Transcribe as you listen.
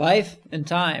Life and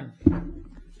time.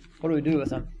 What do we do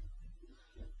with them?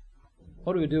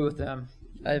 What do we do with them?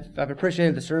 I've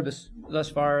appreciated the service thus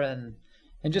far, and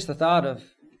just the thought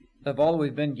of all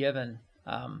we've been given.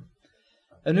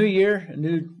 A new year, a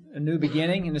new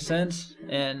beginning in a sense.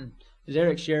 And as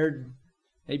Eric shared,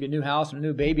 maybe a new house and a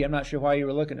new baby. I'm not sure why you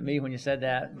were looking at me when you said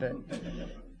that, but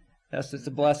that's just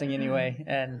a blessing anyway.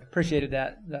 And appreciated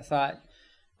that thought.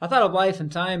 I thought of life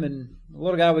and time and the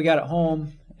little guy we got at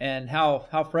home, and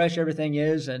how fresh everything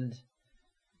is, and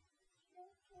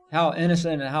how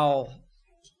innocent, and how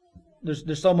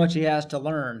there's so much he has to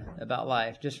learn about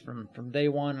life just from day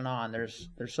one and on. There's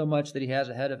so much that he has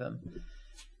ahead of him.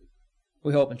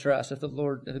 We hope and trust if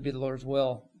it be the Lord's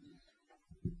will.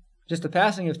 Just the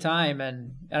passing of time,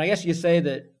 and I guess you could say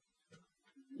that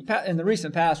in the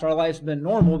recent past our life's been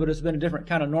normal, but it's been a different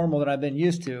kind of normal than I've been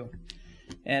used to.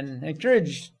 And I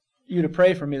encourage you to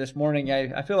pray for me this morning.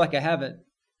 I feel like I haven't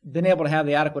been able to have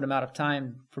the adequate amount of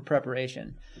time for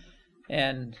preparation.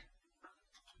 And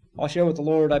I'll share what the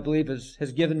Lord, I believe,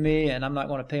 has given me, and I'm not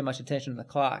going to pay much attention to the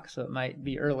clock, so it might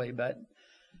be early. But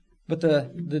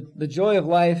the joy of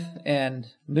life and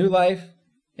new life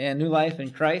in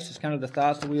Christ is kind of the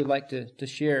thoughts that we would like to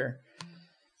share.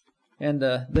 And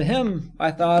the hymn,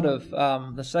 I thought of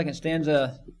the second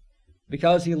stanza,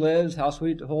 because he lives, how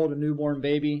sweet to hold a newborn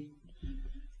baby.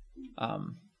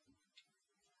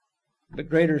 But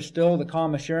greater still the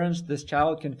calm assurance this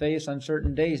child can face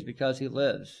uncertain days because he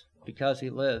lives. Because he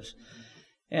lives.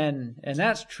 And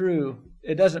that's true.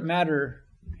 It doesn't matter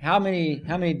how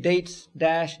many dates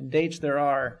there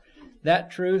are.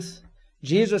 That truth,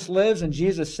 Jesus lives and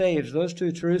Jesus saves. Those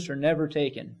two truths are never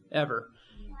taken, ever.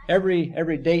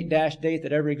 Every date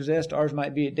that ever exists, ours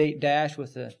might be a date dash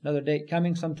with another date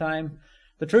coming sometime.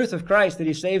 The truth of Christ that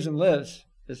he saves and lives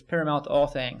is paramount to all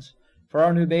things. For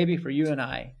our new baby, for you and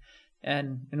I.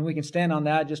 And we can stand on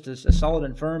that just as solid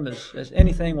and firm as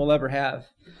anything we'll ever have.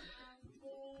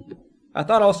 I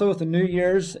thought also with the New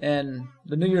Year's and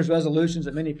the New Year's resolutions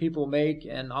that many people make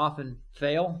and often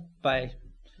fail. By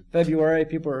February,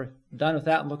 people are done with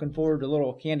that and looking forward to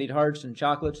little candied hearts and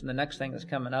chocolates and the next thing that's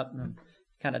coming up. And I'm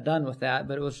kind of done with that,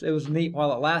 but it was neat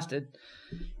while it lasted.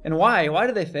 And why? Why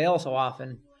do they fail so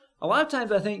often? A lot of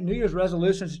times I think New Year's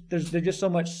resolutions, they're just so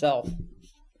much self.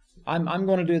 I'm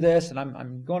going to do this, and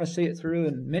I'm going to see it through,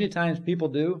 and many times people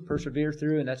do persevere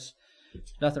through, and that's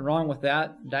nothing wrong with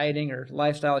that, dieting or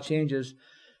lifestyle changes.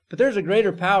 But there's a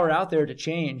greater power out there to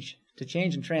change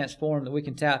and transform that we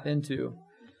can tap into.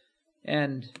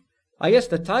 And I guess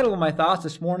the title of my thoughts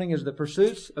this morning is The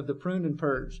Pursuits of the Pruned and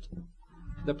Purged.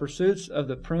 The Pursuits of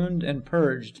the Pruned and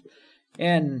Purged.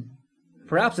 And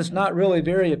perhaps it's not really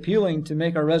very appealing to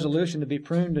make our resolution to be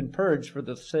pruned and purged for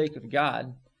the sake of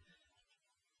God.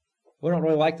 We don't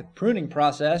really like the pruning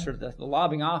process or the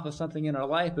lobbing off of something in our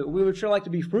life, but we would sure like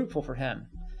to be fruitful for Him.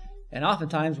 And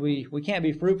oftentimes we can't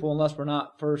be fruitful unless we're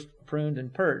not first pruned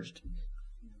and purged.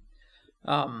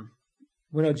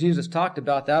 We know Jesus talked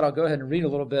about that. I'll go ahead and read a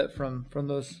little bit from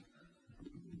those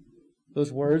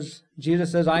words.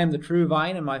 Jesus says, I am the true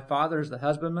vine, and my Father is the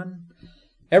husbandman.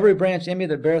 Every branch in me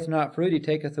that beareth not fruit he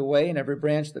taketh away, and every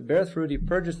branch that beareth fruit he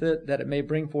purgeth it, that it may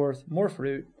bring forth more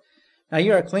fruit. Now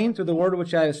you are clean through the word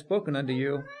which I have spoken unto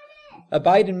you.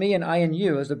 Abide in me, and I in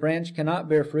you, as the branch cannot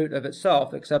bear fruit of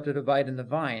itself, except it abide in the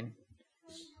vine.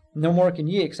 No more can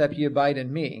ye, except ye abide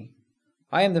in me.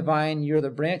 I am the vine, ye are the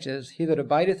branches. He that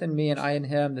abideth in me, and I in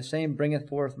him, the same bringeth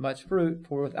forth much fruit,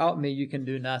 for without me you can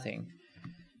do nothing.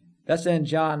 That's in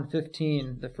John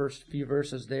 15, the first few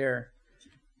verses there.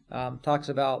 Talks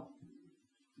about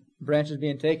branches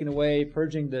being taken away,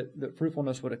 purging that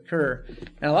fruitfulness would occur.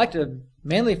 And I'd like to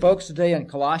mainly focus today on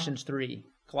Colossians 3.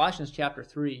 Colossians chapter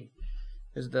 3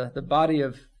 is the body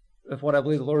of what I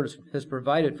believe the Lord has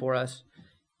provided for us.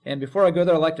 And before I go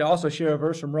there, I'd like to also share a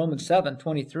verse from Romans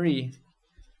 7:23.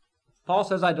 Paul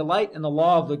says, I delight in the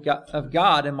law of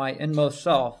God in my inmost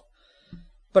self,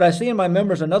 but I see in my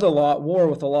members another law at war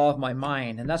with the law of my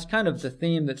mind. And that's kind of the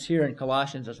theme that's here in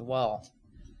Colossians as well.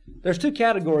 There's two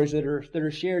categories that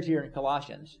are shared here in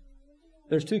Colossians.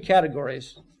 There's two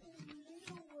categories.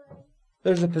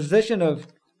 There's a position of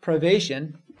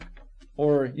privation,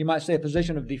 or you might say a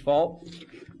position of default.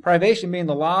 Privation being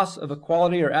the loss of a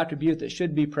quality or attribute that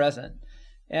should be present.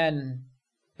 And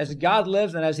as God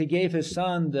lives and as He gave His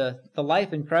Son, the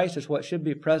life in Christ is what should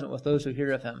be present with those who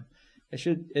hear of Him.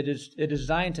 It is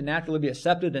designed to naturally be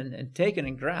accepted and taken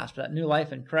and grasped, that new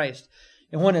life in Christ.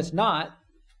 And when it's not,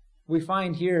 we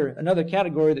find here another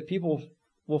category that people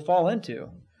will fall into.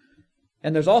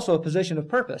 And there's also a position of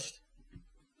purpose.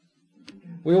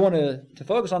 We want to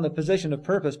focus on the position of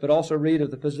purpose, but also read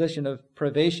of the position of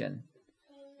privation.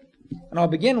 And I'll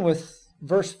begin with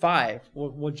verse 5.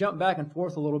 We'll jump back and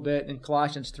forth a little bit in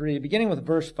Colossians 3, beginning with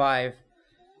verse 5.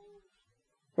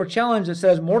 We're challenged, it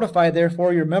says, "Mortify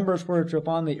therefore your members which are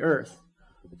upon the earth,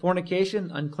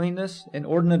 fornication, uncleanness,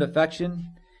 inordinate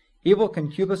affection, evil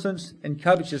concupiscence, and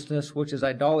covetousness, which is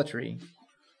idolatry.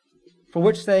 For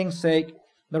which things' sake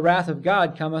the wrath of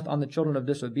God cometh on the children of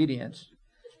disobedience,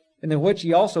 in the which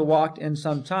ye also walked in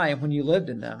some time when ye lived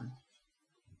in them."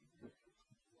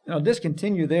 Now,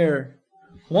 discontinue there.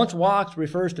 Once walked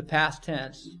refers to past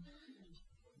tense.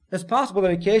 It's possible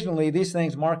that occasionally these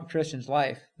things mark a Christian's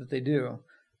life, that they do,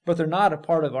 but they're not a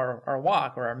part of our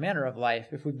walk or our manner of life.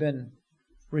 If we've been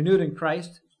renewed in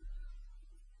Christ,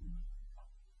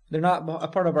 they're not a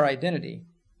part of our identity,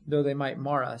 though they might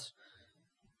mar us.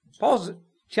 Paul's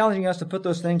challenging us to put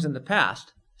those things in the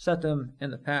past, set them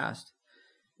in the past.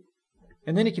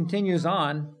 And then he continues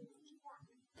on,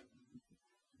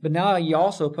 "But now ye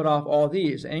also put off all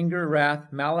these, anger,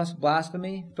 wrath, malice,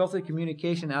 blasphemy, filthy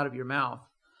communication out of your mouth.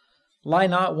 Lie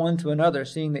not one to another,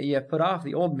 seeing that ye have put off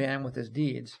the old man with his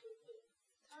deeds."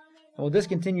 And we'll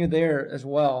discontinue there as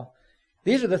well.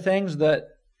 These are the things that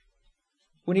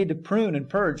we need to prune and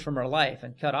purge from our life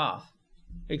and cut off.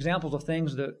 Examples of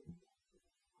things that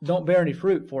don't bear any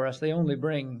fruit for us. They only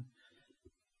bring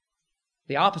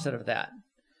the opposite of that.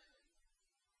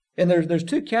 And there's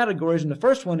two categories, and the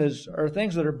first one are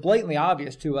things that are blatantly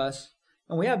obvious to us,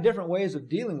 and we have different ways of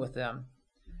dealing with them.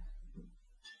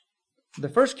 The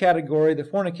first category, the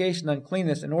fornication,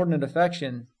 uncleanness, inordinate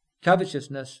affection,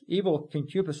 covetousness, evil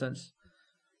concupiscence.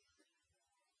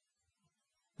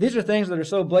 These are things that are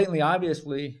so blatantly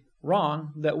obviously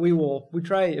wrong that we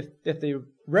try, if they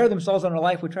rear themselves in our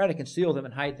life, we try to conceal them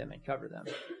and hide them and cover them,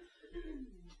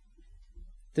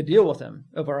 to deal with them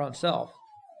of our own self.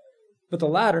 But the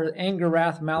latter, anger,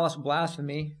 wrath, malice,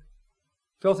 blasphemy,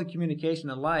 filthy communication,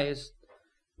 and lies,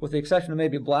 with the exception of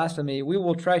maybe blasphemy, we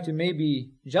will try to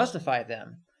maybe justify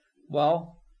them.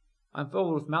 Well, I'm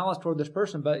filled with malice toward this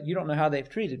person, but you don't know how they've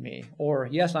treated me. Or,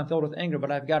 yes, I'm filled with anger,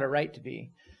 but I've got a right to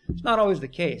be. It's not always the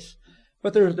case.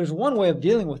 But there's one way of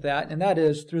dealing with that, and that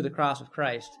is through the cross of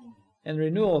Christ and the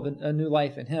renewal of a new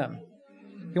life in Him.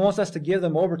 He wants us to give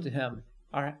them over to Him.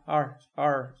 Our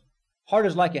heart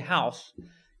is like a house,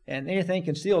 and anything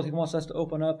concealed, He wants us to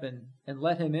open up and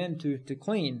let Him in to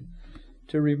clean,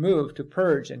 to remove, to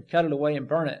purge, and cut it away and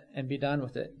burn it and be done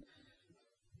with it.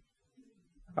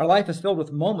 Our life is filled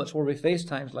with moments where we face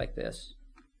times like this.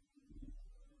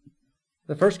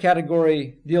 The first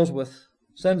category deals with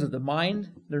sins of the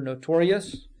mind. They're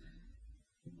notorious.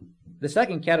 The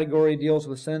second category deals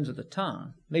with sins of the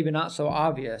tongue, maybe not so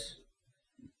obvious.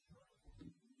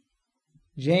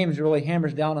 James really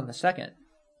hammers down on the second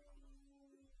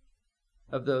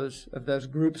of those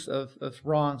groups of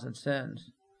wrongs and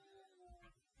sins.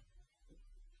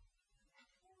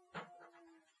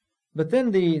 But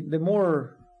then the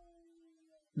more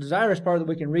desirous part that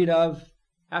we can read of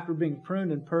after being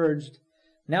pruned and purged,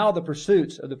 now the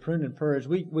pursuits of the pruned and purged,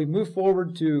 we move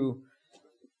forward to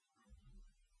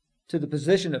the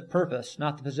position of purpose,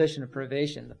 not the position of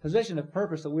privation. The position of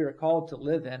purpose that we are called to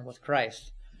live in with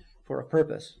Christ for a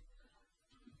purpose.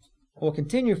 We'll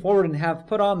continue forward and have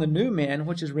put on the new man,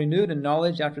 which is renewed in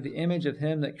knowledge after the image of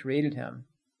Him that created him.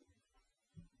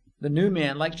 The new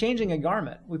man, like changing a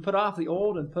garment. We put off the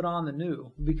old and put on the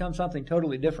new. We become something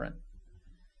totally different.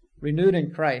 Renewed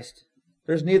in Christ.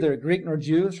 There's neither Greek nor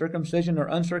Jew, circumcision nor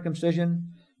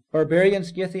uncircumcision, barbarian,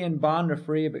 Scythian, bond or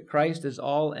free, but Christ is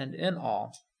all and in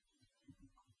all.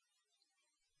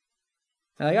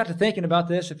 Now I got to thinking about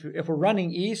this. If we're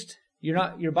running east,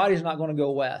 your body's not going to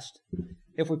go west.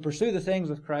 If we pursue the things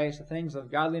of Christ, the things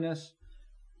of godliness,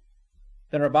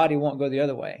 then our body won't go the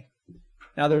other way.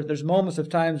 Now there's moments of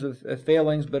times of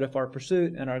failings, but if our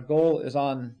pursuit and our goal is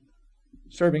on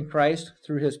serving Christ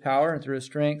through His power and through His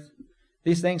strength,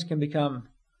 these things can become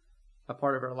a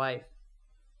part of our life.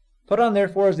 Put on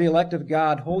therefore as the elect of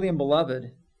God, holy and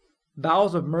beloved,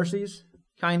 bowels of mercies,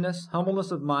 kindness,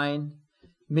 humbleness of mind,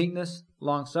 meekness,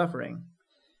 long-suffering,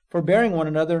 forbearing one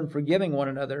another and forgiving one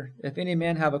another. If any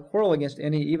man have a quarrel against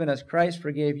any, even as Christ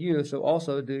forgave you, so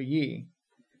also do ye.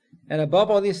 And above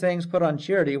all these things put on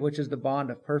charity, which is the bond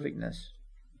of perfectness.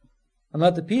 And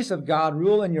let the peace of God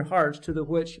rule in your hearts, to the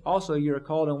which also you are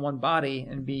called in one body,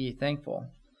 and be ye thankful.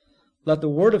 Let the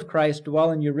word of Christ dwell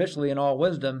in you richly in all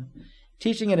wisdom,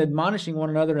 teaching and admonishing one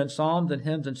another in psalms and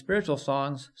hymns and spiritual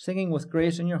songs, singing with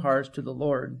grace in your hearts to the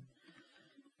Lord.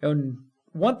 And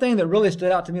one thing that really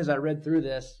stood out to me as I read through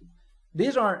this,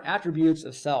 these aren't attributes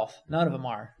of self. None of them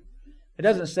are. It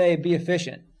doesn't say be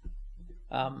efficient.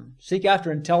 Seek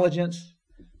after intelligence.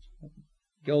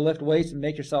 Go lift weights and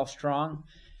make yourself strong.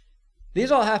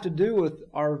 These all have to do with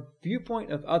our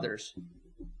viewpoint of others.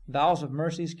 Vows of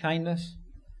mercies, kindness,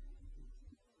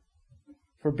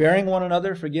 forbearing one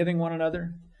another, forgiving one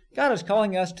another. God is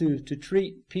calling us to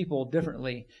treat people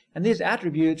differently. And these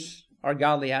attributes are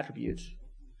godly attributes.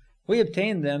 We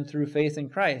obtain them through faith in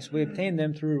Christ. We obtain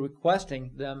them through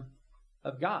requesting them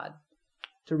of God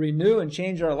to renew and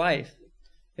change our life.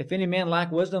 If any man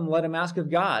lack wisdom, let him ask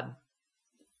of God,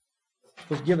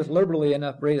 which giveth liberally and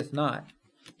upbraideth not.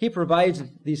 He provides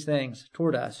these things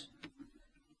toward us.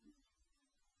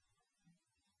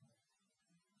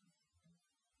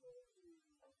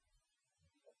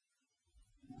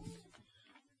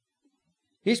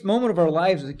 Each moment of our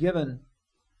lives is given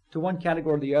to one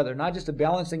category or the other, not just a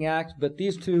balancing act, but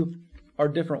these two are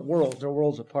different worlds. They're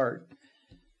worlds apart.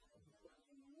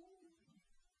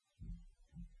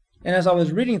 And as I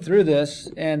was reading through this,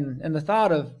 and the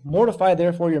thought of mortify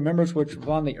therefore your members which are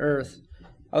on the earth,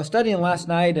 I was studying last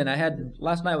night, and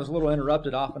last night was a little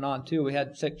interrupted off and on too. We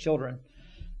had sick children,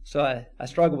 so I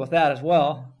struggled with that as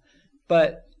well.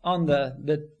 But on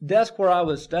the desk where I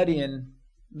was studying,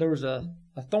 there was a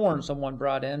thorn someone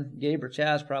brought in, Gabe or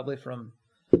Chaz probably, from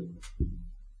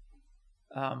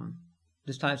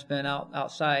this time spent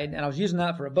outside, and I was using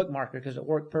that for a bookmarker because it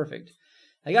worked perfect.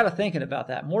 I got to thinking about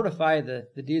that. Mortify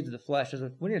the deeds of the flesh.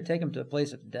 We need to take them to a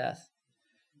place of death.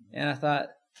 And I thought,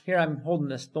 here I'm holding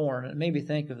this thorn, and it made me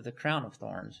think of the crown of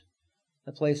thorns,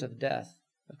 the place of death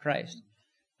of Christ.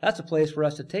 That's a place for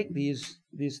us to take these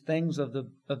things of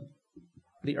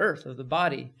the earth, of the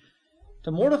body,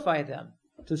 to mortify them,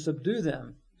 to subdue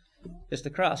them. It's the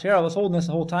cross. Here I was holding this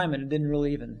the whole time, and it didn't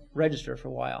really even register for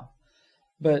a while.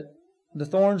 But the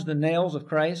thorns, the nails of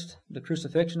Christ, the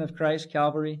crucifixion of Christ,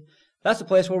 Calvary, that's the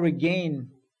place where we gain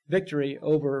victory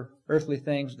over earthly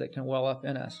things that can well up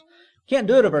in us. Can't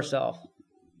do it of ourselves.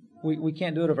 We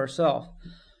can't do it of ourselves.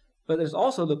 But there's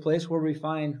also the place where we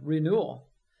find renewal.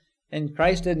 And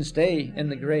Christ didn't stay in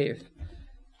the grave.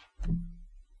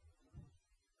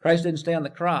 Christ didn't stay on the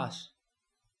cross.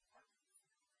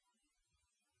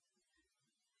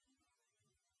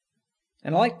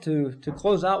 And I'd like to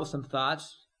close out with some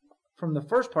thoughts from the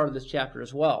first part of this chapter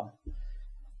as well.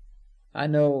 I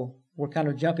know we're kind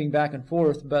of jumping back and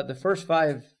forth, but the first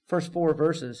four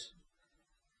verses,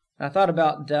 I thought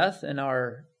about death and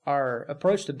our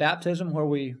approach to baptism, where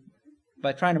we,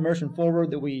 by trying to immersion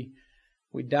forward, that we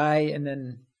die and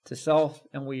then to self,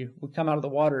 and we come out of the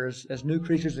water as new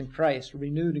creatures in Christ,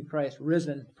 renewed in Christ,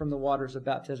 risen from the waters of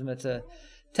baptism. It's a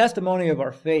testimony of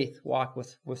our faith walk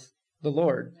with the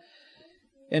Lord.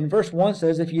 And verse 1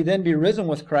 says, if ye then be risen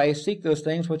with Christ, seek those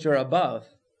things which are above,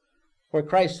 where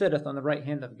Christ sitteth on the right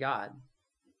hand of God.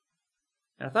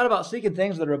 And I thought about seeking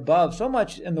things that are above. So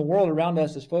much in the world around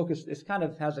us is focused, it kind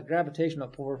of has a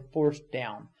gravitational force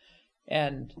down.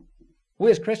 And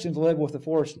we as Christians live with the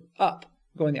force up,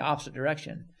 going the opposite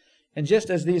direction. And just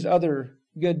as these other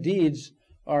good deeds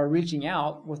are reaching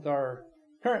out with our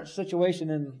current situation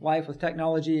in life with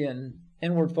technology and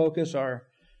inward focus, our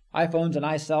iPhones and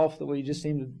iSelf that we just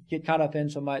seem to get caught up in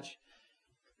so much,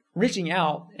 reaching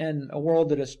out in a world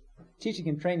that is teaching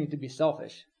and training to be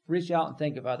selfish. Reach out and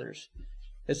think of others.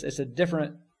 It's a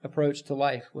different approach to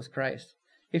life with Christ.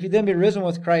 If you then be risen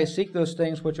with Christ, seek those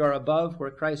things which are above,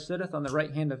 where Christ sitteth on the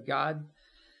right hand of God.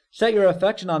 Set your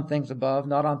affection on things above,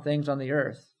 not on things on the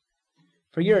earth.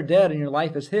 For ye are dead, and your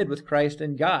life is hid with Christ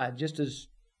in God. Just as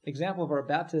example of our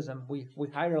baptism, we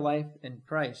hide our life in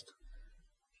Christ.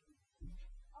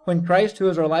 When Christ, who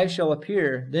is our life, shall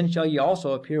appear, then shall ye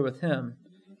also appear with him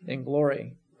in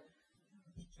glory.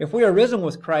 If we are risen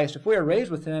with Christ, if we are raised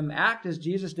with him, act as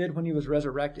Jesus did when he was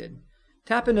resurrected.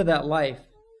 Tap into that life.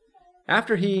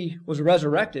 After he was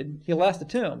resurrected, he left the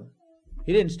tomb.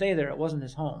 He didn't stay there. It wasn't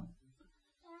his home.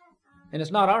 And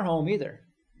it's not our home either.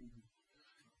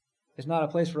 It's not a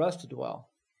place for us to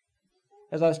dwell.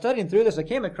 As I was studying through this, I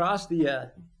came across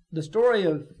the story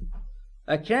of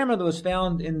a camera that was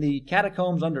found in the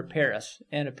catacombs under Paris.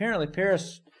 And apparently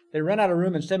Paris, they ran out of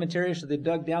room in cemeteries, so they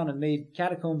dug down and made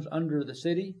catacombs under the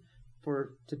city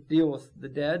to deal with the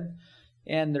dead.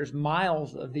 And there's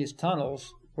miles of these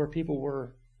tunnels where people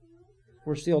were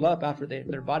sealed up after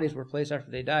their bodies were placed after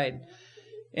they died.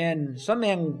 And some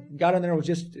man got in there and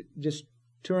was just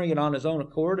touring it on his own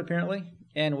accord, apparently,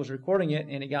 and was recording it,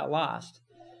 and it got lost.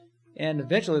 And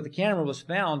eventually the camera was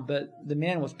found, but the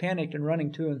man was panicked and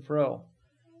running to and fro,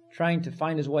 trying to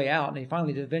find his way out. And he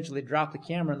finally eventually dropped the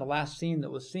camera, and the last scene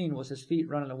that was seen was his feet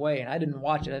running away. And I didn't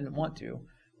watch it. I didn't want to.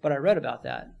 But I read about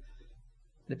that,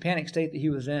 the panic state that he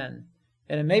was in.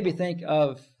 And it made me think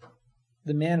of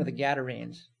the man of the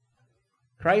Gadarenes.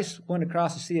 Christ went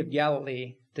across the Sea of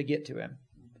Galilee to get to him.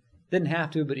 Didn't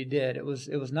have to, but he did. It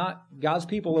was not God's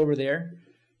people over there,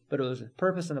 but it was a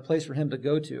purpose and a place for him to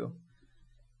go to.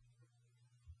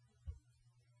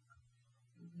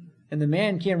 And the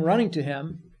man came running to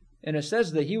him, and it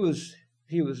says that he was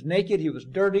naked, he was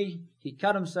dirty, he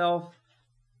cut himself,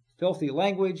 filthy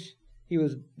language.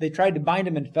 They tried to bind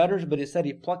him in fetters, but it said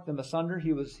he plucked them asunder.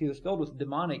 He was filled with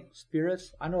demonic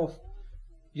spirits. I know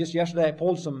just yesterday I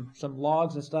pulled some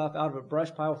logs and stuff out of a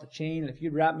brush pile with a chain, and if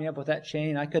you'd wrap me up with that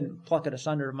chain, I couldn't pluck it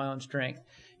asunder of my own strength.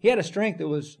 He had a strength that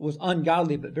was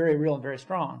ungodly, but very real and very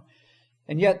strong.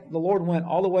 And yet the Lord went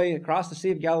all the way across the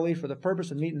Sea of Galilee for the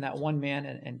purpose of meeting that one man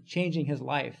and changing his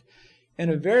life.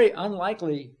 And a very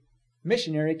unlikely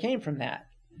missionary came from that.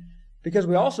 Because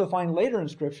we also find later in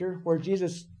Scripture where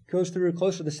Jesus goes through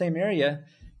close to the same area,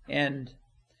 and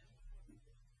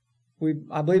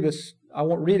I believe I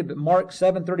won't read it, but Mark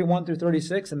 7:31 through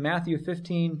 36 and Matthew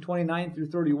 15:29 through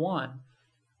 31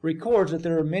 records that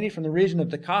there were many from the region of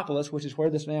Decapolis, which is where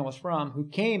this man was from, who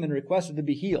came and requested to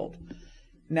be healed.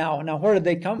 Now where did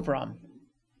they come from?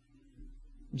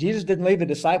 Jesus didn't leave a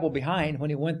disciple behind when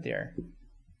he went there.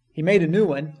 He made a new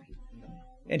one,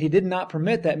 and he did not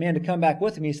permit that man to come back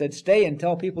with him. He said, stay and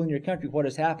tell people in your country what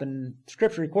has happened.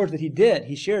 Scripture records that he did.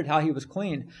 He shared how he was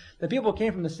clean. The people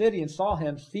came from the city and saw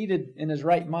him seated in his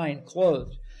right mind,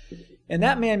 clothed. And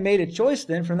that man made a choice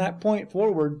then from that point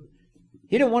forward.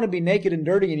 He didn't want to be naked and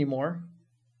dirty anymore.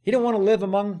 He didn't want to live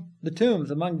among the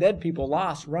tombs, among dead people,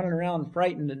 lost, running around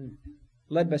frightened and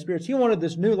led by spirits. He wanted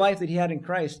this new life that he had in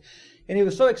Christ. And he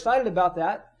was so excited about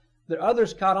that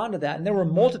others caught on to that. And there were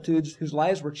multitudes whose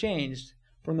lives were changed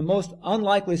from the most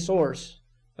unlikely source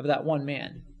of that one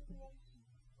man.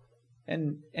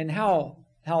 And how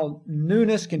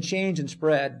newness can change and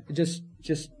spread. It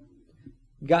just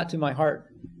got to my heart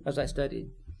as I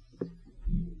studied.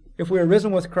 If we are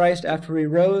risen with Christ after he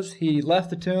rose, he left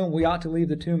the tomb, we ought to leave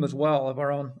the tomb as well of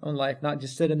our own life, not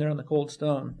just sitting there on the cold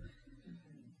stone.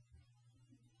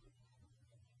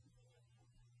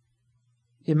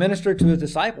 He ministered to his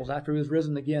disciples after he was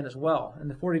risen again as well, in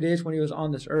the 40 days when he was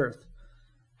on this earth.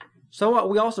 So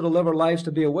ought we also to live our lives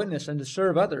to be a witness and to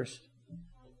serve others,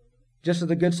 just as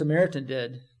the Good Samaritan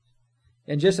did,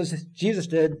 and just as Jesus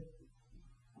did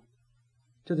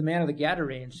to the man of the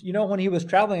Gadarenes. You know, when he was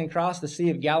traveling across the Sea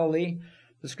of Galilee,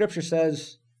 the Scripture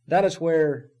says that is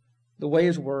where the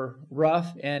waves were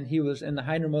rough, and he was in the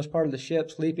hindermost part of the ship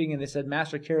sleeping, and they said,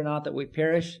 Master, care not that we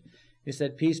perish. He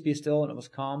said, peace, be still, and it was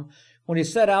calm. When he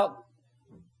set out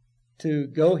to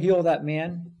go heal that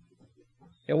man,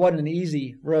 it wasn't an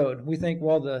easy road. We think,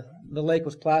 well, the lake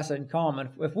was placid and calm. And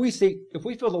if we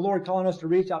feel the Lord calling us to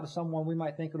reach out to someone, we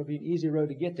might think it'll be an easy road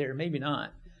to get there. Maybe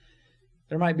not.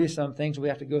 There might be some things we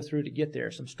have to go through to get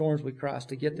there, some storms we cross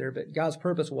to get there. But God's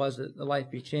purpose was that the life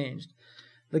be changed.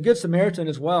 The Good Samaritan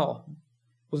as well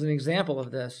was an example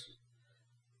of this.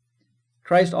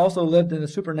 Christ also lived in a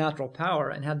supernatural power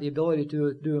and had the ability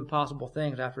to do impossible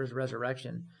things after his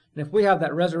resurrection. And if we have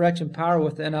that resurrection power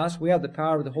within us, we have the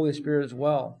power of the Holy Spirit as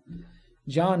well.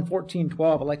 John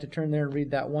 14:12, I'd like to turn there and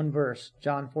read that one verse.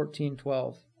 John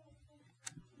 14:12.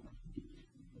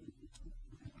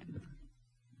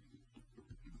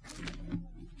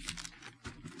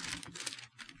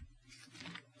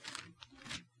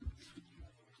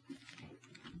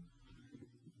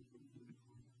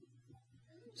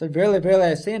 Said, verily, verily,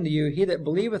 I say unto you, he that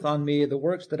believeth on me, the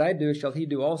works that I do shall he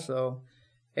do also,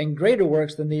 and greater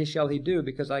works than these shall he do,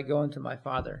 because I go unto my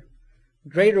Father.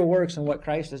 Greater works than what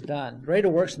Christ has done. Greater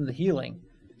works than the healing.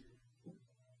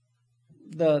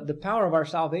 The power of our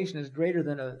salvation is greater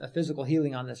than a physical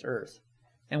healing on this earth.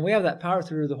 And we have that power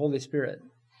through the Holy Spirit.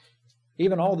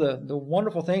 Even all the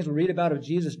wonderful things we read about of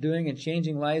Jesus doing and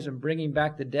changing lives and bringing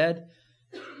back the dead,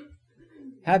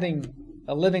 having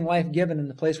a living life given in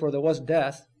the place where there was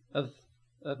death,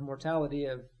 of mortality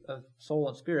of soul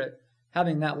and spirit,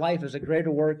 having that life is a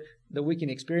greater work that we can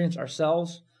experience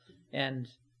ourselves, and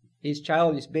each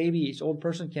child, each baby, each old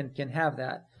person can have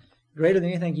that. Greater than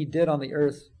anything he did on the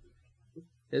earth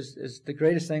is the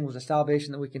greatest thing was the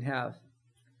salvation that we can have.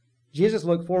 Jesus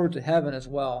looked forward to heaven as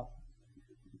well,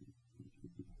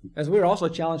 as we are also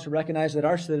challenged to recognize that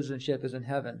our citizenship is in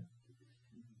heaven.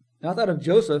 Now, I thought of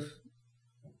Joseph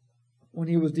when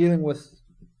he was dealing with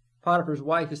Potiphar's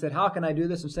wife. He said, how can I do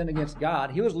this and sin against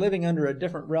God? He was living under a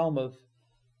different realm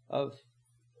of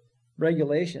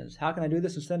regulations. How can I do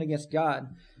this and sin against God?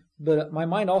 But my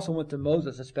mind also went to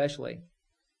Moses especially.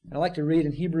 And I'd like to read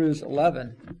in Hebrews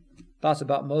 11, thoughts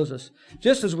about Moses.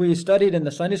 Just as we studied in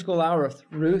the Sunday school hour of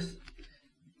Ruth,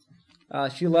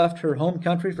 she left her home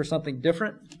country for something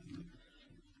different.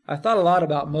 I thought a lot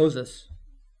about Moses.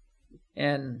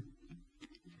 And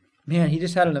Man, he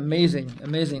just had an amazing,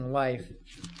 amazing life.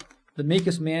 The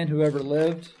meekest man who ever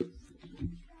lived.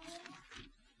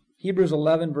 Hebrews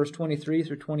 11, verse 23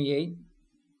 through 28.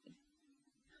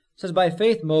 Says, by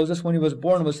faith Moses, when he was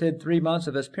born, was hid 3 months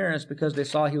of his parents because they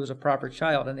saw he was a proper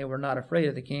child, and they were not afraid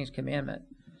of the king's commandment.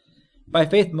 By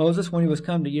faith Moses, when he was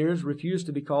come to years, refused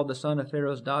to be called the son of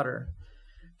Pharaoh's daughter,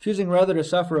 choosing rather to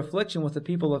suffer affliction with the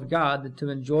people of God than to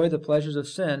enjoy the pleasures of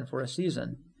sin for a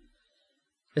season,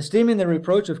 esteeming the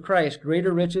reproach of Christ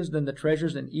greater riches than the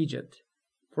treasures in Egypt,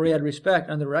 for he had respect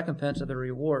unto the recompense of the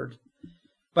reward.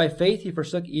 By faith he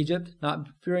forsook Egypt, not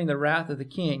fearing the wrath of the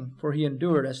king, for he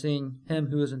endured as seeing him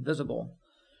who is invisible.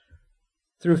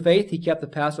 Through faith he kept the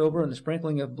Passover and the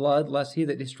sprinkling of blood, lest he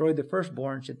that destroyed the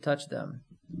firstborn should touch them.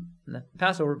 And the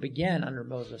Passover began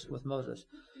with Moses.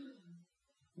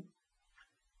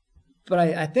 But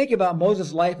I think about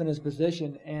Moses' life and his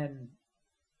position, and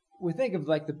we think of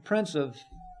like the Prince of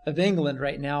England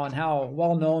right now and how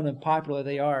well known and popular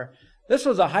they are. This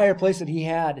was a higher place that he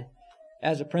had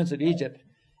as a Prince of Egypt.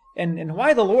 And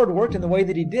why the Lord worked in the way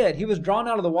that he did. He was drawn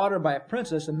out of the water by a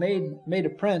princess and made a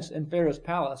prince in Pharaoh's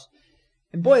palace.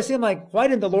 And boy, it seemed like, why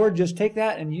didn't the Lord just take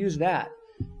that and use that?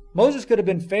 Moses could have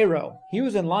been Pharaoh. He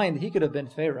was in line that he could have been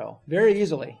Pharaoh very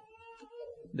easily.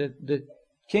 The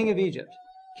king of Egypt,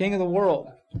 king of the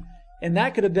world. And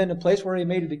that could have been a place where he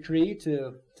made a decree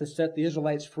to set the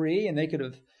Israelites free, and they could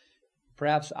have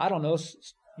perhaps, I don't know,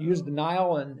 used the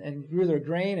Nile and grew their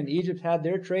grain, and Egypt had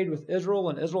their trade with Israel,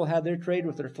 and Israel had their trade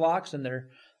with their flocks and their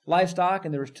livestock,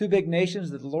 and there was 2 big nations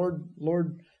that the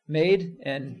Lord made,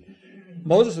 and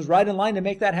Moses was right in line to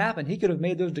make that happen. He could have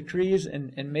made those decrees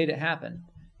and made it happen.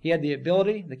 He had the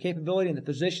ability, the capability, and the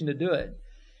position to do it.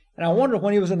 And I wonder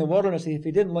when he was in the wilderness if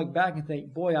he didn't look back and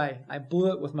think, boy, I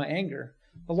blew it with my anger.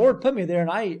 The Lord put me there, and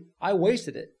I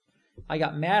wasted it. I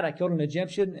got mad, I killed an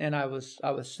Egyptian, and I was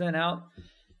sent out.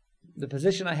 The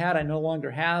position I had, I no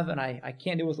longer have, and I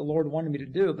can't do what the Lord wanted me to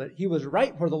do, but he was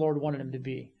right where the Lord wanted him to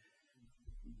be.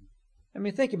 I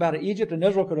mean, think about it. Egypt and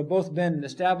Israel could have both been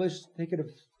established. They could have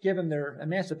given their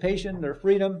emancipation, their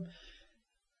freedom,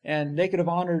 and they could have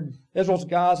honored Israel's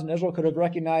gods, and Israel could have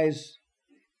recognized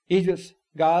Egypt's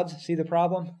gods. See the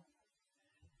problem?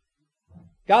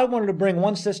 God wanted to bring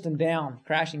one system down,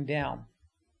 crashing down,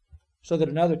 so that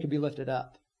another could be lifted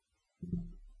up.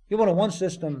 He wanted one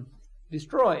system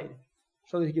destroyed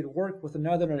so that he could work with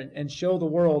another and show the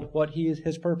world what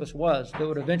his purpose was that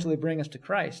would eventually bring us to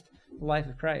Christ, the life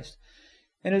of Christ.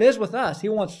 And it is with us. He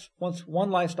wants one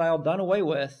lifestyle done away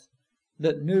with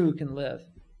that new can live,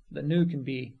 that new can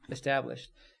be established.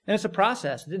 And it's a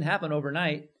process. It didn't happen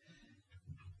overnight.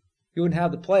 You wouldn't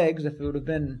have the plagues if it would have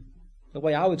been the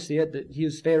way I would see it, that he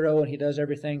is Pharaoh and he does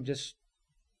everything just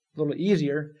a little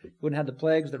easier. You wouldn't have the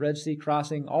plagues, the Red Sea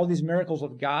crossing, all these miracles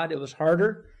of God. It was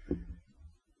harder,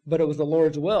 but it was the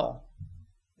Lord's will.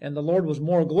 And the Lord was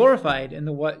more glorified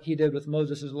in what he did with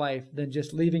Moses' life than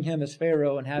just leaving him as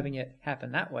Pharaoh and having it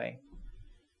happen that way.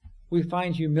 We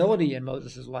find humility in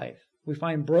Moses' life. We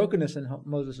find brokenness in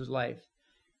Moses' life.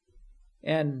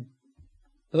 And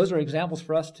those are examples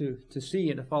for us to see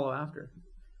and to follow after.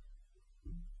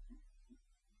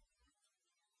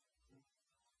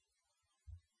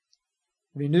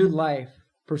 Renewed life,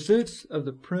 pursuits of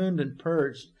the pruned and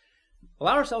purged.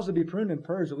 Allow ourselves to be pruned and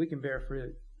purged so we can bear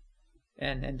fruit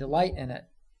and delight in it.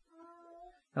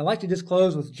 I'd like to just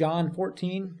close with John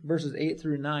 14, verses 8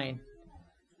 through 9.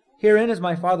 Herein is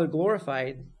my Father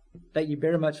glorified, that ye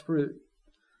bear much fruit.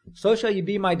 So shall ye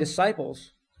be my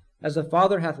disciples. As the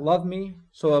Father hath loved me,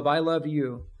 so have I loved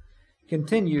you.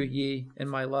 Continue ye in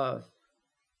my love.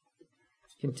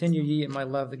 Continue ye in my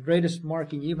love. The greatest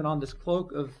marking even on this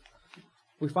cloak of,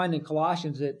 we find in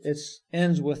Colossians, it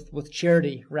ends with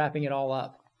charity, wrapping it all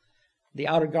up. The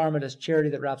outer garment is charity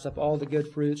that wraps up all the good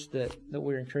fruits that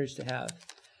we're encouraged to have.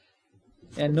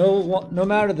 And no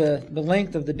matter the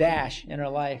length of the dash in our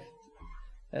life,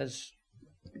 as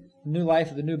new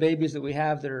life of the new babies that we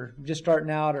have that are just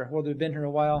starting out or whether they've been here a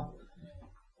while,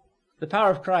 the power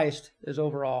of Christ is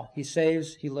over all. He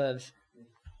saves, he lives.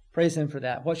 Praise him for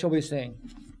that. What shall we sing?